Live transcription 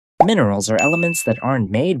Minerals are elements that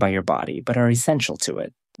aren't made by your body but are essential to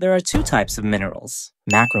it. There are two types of minerals: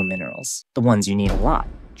 macrominerals, the ones you need a lot;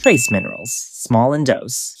 trace minerals, small in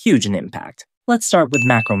dose, huge in impact. Let's start with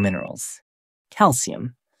macrominerals.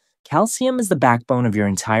 Calcium. Calcium is the backbone of your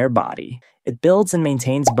entire body. It builds and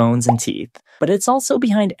maintains bones and teeth, but it's also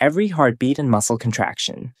behind every heartbeat and muscle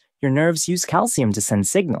contraction. Your nerves use calcium to send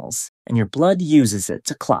signals, and your blood uses it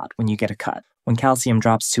to clot when you get a cut. When calcium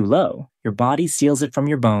drops too low, your body steals it from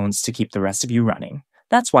your bones to keep the rest of you running.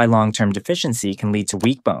 That's why long-term deficiency can lead to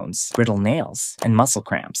weak bones, brittle nails, and muscle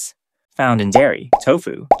cramps. Found in dairy,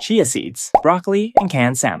 tofu, chia seeds, broccoli, and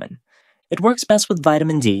canned salmon. It works best with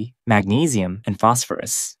vitamin D, magnesium, and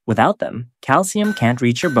phosphorus. Without them, calcium can't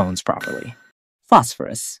reach your bones properly.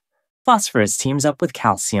 Phosphorus. Phosphorus teams up with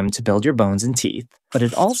calcium to build your bones and teeth, but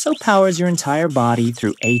it also powers your entire body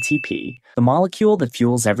through ATP, the molecule that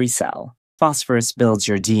fuels every cell. Phosphorus builds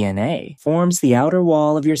your DNA, forms the outer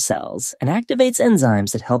wall of your cells, and activates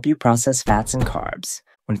enzymes that help you process fats and carbs.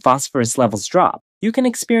 When phosphorus levels drop, you can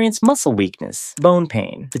experience muscle weakness, bone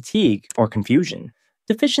pain, fatigue, or confusion.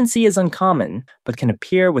 Deficiency is uncommon, but can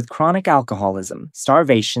appear with chronic alcoholism,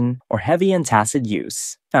 starvation, or heavy antacid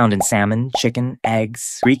use. Found in salmon, chicken,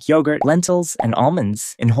 eggs, Greek yogurt, lentils, and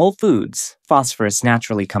almonds. In whole foods, phosphorus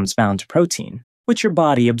naturally comes bound to protein, which your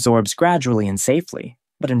body absorbs gradually and safely.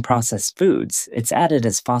 But in processed foods, it's added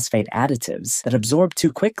as phosphate additives that absorb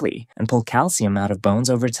too quickly and pull calcium out of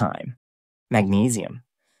bones over time. Magnesium.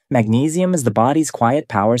 Magnesium is the body's quiet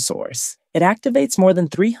power source. It activates more than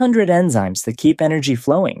 300 enzymes that keep energy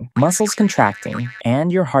flowing, muscles contracting,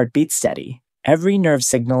 and your heartbeat steady. Every nerve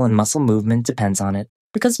signal and muscle movement depends on it,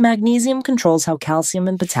 because magnesium controls how calcium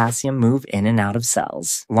and potassium move in and out of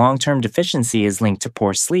cells. Long-term deficiency is linked to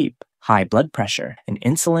poor sleep, high blood pressure, and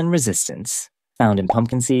insulin resistance. Found in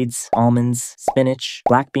pumpkin seeds, almonds, spinach,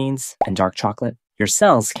 black beans, and dark chocolate. Your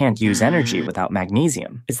cells can't use energy without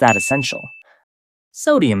magnesium. It's that essential.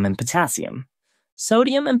 Sodium and potassium.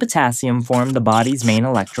 Sodium and potassium form the body's main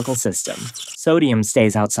electrical system. Sodium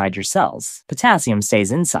stays outside your cells, potassium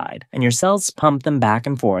stays inside, and your cells pump them back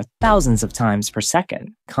and forth thousands of times per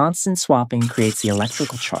second. Constant swapping creates the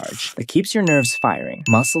electrical charge that keeps your nerves firing,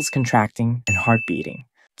 muscles contracting, and heart beating.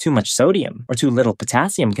 Too much sodium or too little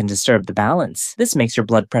potassium can disturb the balance. This makes your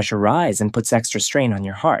blood pressure rise and puts extra strain on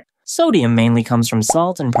your heart. Sodium mainly comes from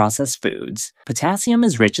salt and processed foods. Potassium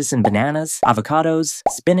is richest in bananas, avocados,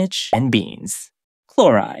 spinach, and beans.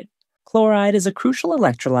 Chloride. Chloride is a crucial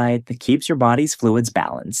electrolyte that keeps your body's fluids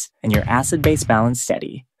balanced and your acid-base balance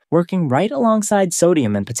steady, working right alongside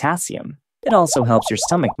sodium and potassium. It also helps your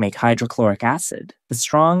stomach make hydrochloric acid, the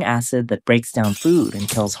strong acid that breaks down food and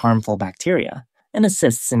kills harmful bacteria, and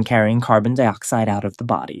assists in carrying carbon dioxide out of the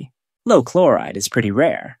body. Low chloride is pretty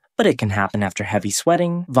rare, but it can happen after heavy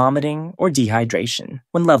sweating, vomiting, or dehydration.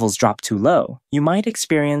 When levels drop too low, you might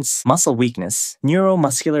experience muscle weakness,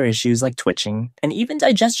 neuromuscular issues like twitching, and even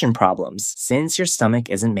digestion problems since your stomach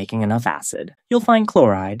isn't making enough acid. You'll find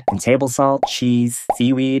chloride in table salt, cheese,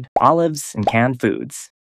 seaweed, olives, and canned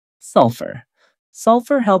foods. Sulfur.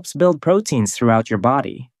 Sulfur helps build proteins throughout your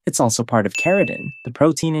body. It's also part of keratin, the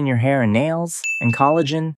protein in your hair and nails, and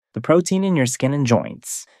collagen, the protein in your skin and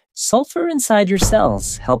joints. Sulfur inside your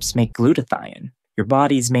cells helps make glutathione, your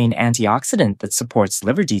body's main antioxidant that supports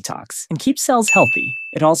liver detox and keeps cells healthy.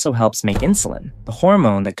 It also helps make insulin, the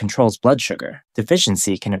hormone that controls blood sugar.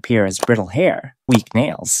 Deficiency can appear as brittle hair, weak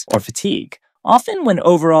nails, or fatigue, often when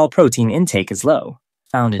overall protein intake is low.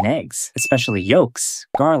 Found in eggs, especially yolks,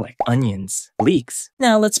 garlic, onions, leeks.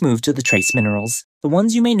 Now let's move to the trace minerals, the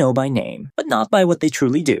ones you may know by name, but not by what they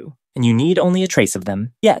truly do, and you need only a trace of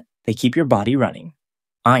them, yet they keep your body running.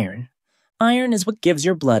 Iron. Iron is what gives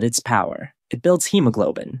your blood its power. It builds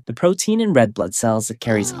hemoglobin, the protein in red blood cells that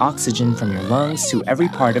carries oxygen from your lungs to every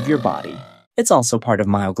part of your body. It's also part of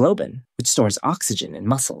myoglobin, which stores oxygen in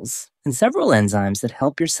muscles, and several enzymes that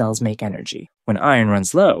help your cells make energy. When iron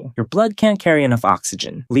runs low, your blood can't carry enough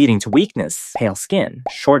oxygen, leading to weakness, pale skin,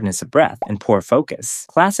 shortness of breath, and poor focus.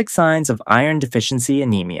 Classic signs of iron deficiency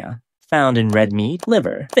anemia, found in red meat,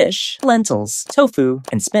 liver, fish, lentils, tofu,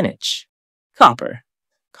 and spinach. Copper.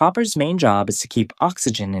 Copper's main job is to keep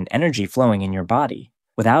oxygen and energy flowing in your body.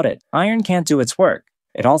 Without it, iron can't do its work.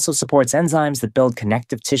 It also supports enzymes that build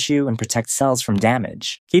connective tissue and protect cells from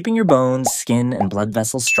damage, keeping your bones, skin, and blood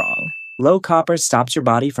vessels strong. Low copper stops your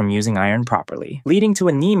body from using iron properly, leading to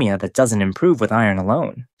anemia that doesn't improve with iron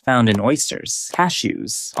alone. Found in oysters,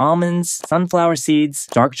 cashews, almonds, sunflower seeds,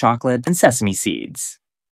 dark chocolate, and sesame seeds.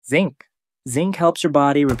 Zinc. Zinc helps your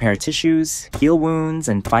body repair tissues, heal wounds,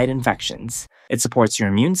 and fight infections. It supports your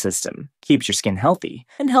immune system, keeps your skin healthy,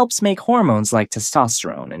 and helps make hormones like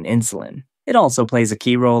testosterone and insulin. It also plays a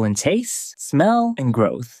key role in taste, smell, and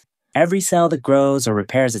growth. Every cell that grows or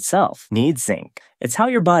repairs itself needs zinc. It's how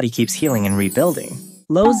your body keeps healing and rebuilding.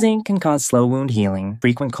 Low zinc can cause slow wound healing,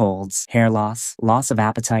 frequent colds, hair loss, loss of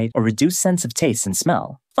appetite, or reduced sense of taste and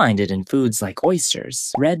smell. Find it in foods like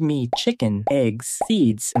oysters, red meat, chicken, eggs,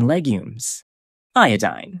 seeds, and legumes.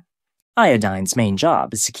 Iodine. Iodine's main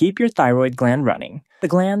job is to keep your thyroid gland running, the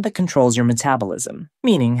gland that controls your metabolism,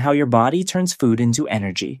 meaning how your body turns food into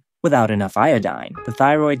energy. Without enough iodine, the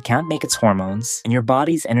thyroid can't make its hormones, and your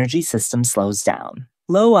body's energy system slows down.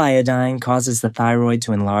 Low iodine causes the thyroid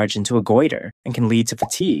to enlarge into a goiter and can lead to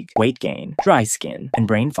fatigue, weight gain, dry skin, and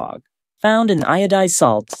brain fog. Found in iodized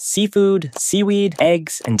salt, seafood, seaweed,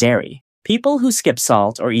 eggs, and dairy. People who skip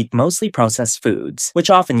salt or eat mostly processed foods,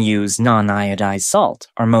 which often use non-iodized salt,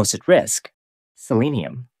 are most at risk.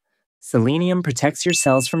 Selenium. Selenium protects your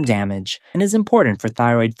cells from damage and is important for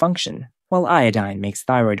thyroid function. While iodine makes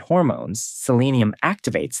thyroid hormones, selenium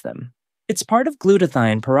activates them. It's part of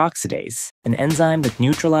glutathione peroxidase, an enzyme that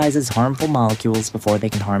neutralizes harmful molecules before they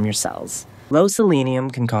can harm your cells. Low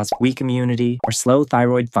selenium can cause weak immunity or slow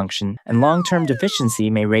thyroid function, and long-term deficiency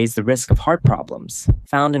may raise the risk of heart problems.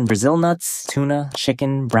 Found in Brazil nuts, tuna,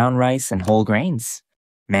 chicken, brown rice, and whole grains.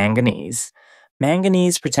 Manganese.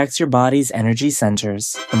 Manganese protects your body's energy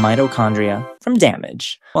centers, the mitochondria, from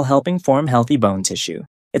damage, while helping form healthy bone tissue.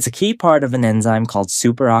 It's a key part of an enzyme called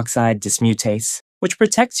superoxide dismutase, which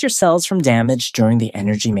protects your cells from damage during the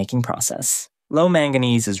energy-making process. Low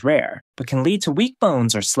manganese is rare, but can lead to weak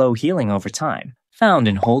bones or slow healing over time. Found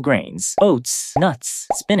in whole grains, oats, nuts,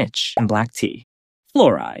 spinach, and black tea.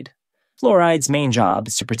 Fluoride. Fluoride's main job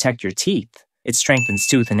is to protect your teeth. It strengthens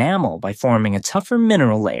tooth enamel by forming a tougher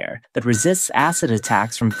mineral layer that resists acid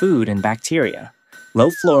attacks from food and bacteria. Low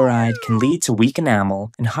fluoride can lead to weak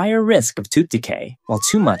enamel and higher risk of tooth decay, while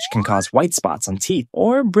too much can cause white spots on teeth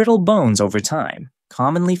or brittle bones over time,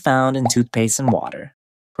 commonly found in toothpaste and water.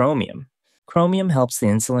 Chromium. Chromium helps the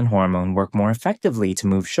insulin hormone work more effectively to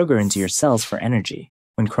move sugar into your cells for energy.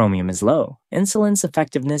 When chromium is low, insulin's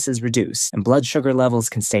effectiveness is reduced and blood sugar levels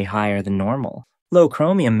can stay higher than normal. Low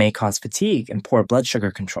chromium may cause fatigue and poor blood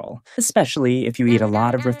sugar control, especially if you eat a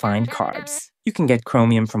lot of refined carbs. You can get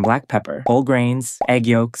chromium from black pepper, whole grains, egg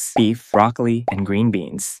yolks, beef, broccoli, and green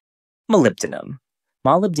beans. Molybdenum.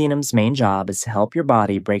 Molybdenum's main job is to help your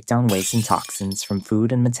body break down waste and toxins from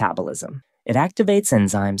food and metabolism. It activates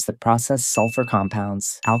enzymes that process sulfur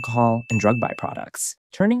compounds, alcohol, and drug byproducts,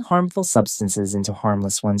 turning harmful substances into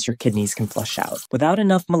harmless ones your kidneys can flush out. Without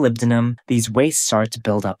enough molybdenum, these wastes start to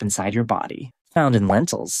build up inside your body. Found in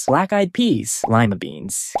lentils, black-eyed peas, lima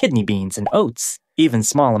beans, kidney beans, and oats. Even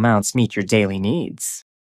small amounts meet your daily needs.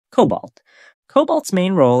 Cobalt. Cobalt's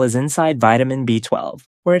main role is inside vitamin B12,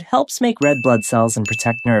 where it helps make red blood cells and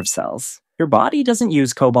protect nerve cells. Your body doesn't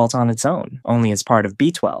use cobalt on its own, only as part of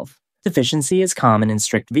B12. Deficiency is common in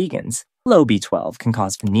strict vegans. Low B12 can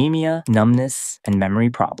cause anemia, numbness, and memory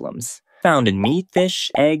problems. Found in meat,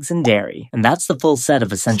 fish, eggs, and dairy. And that's the full set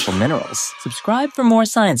of essential minerals. Subscribe for more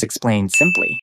science explained simply.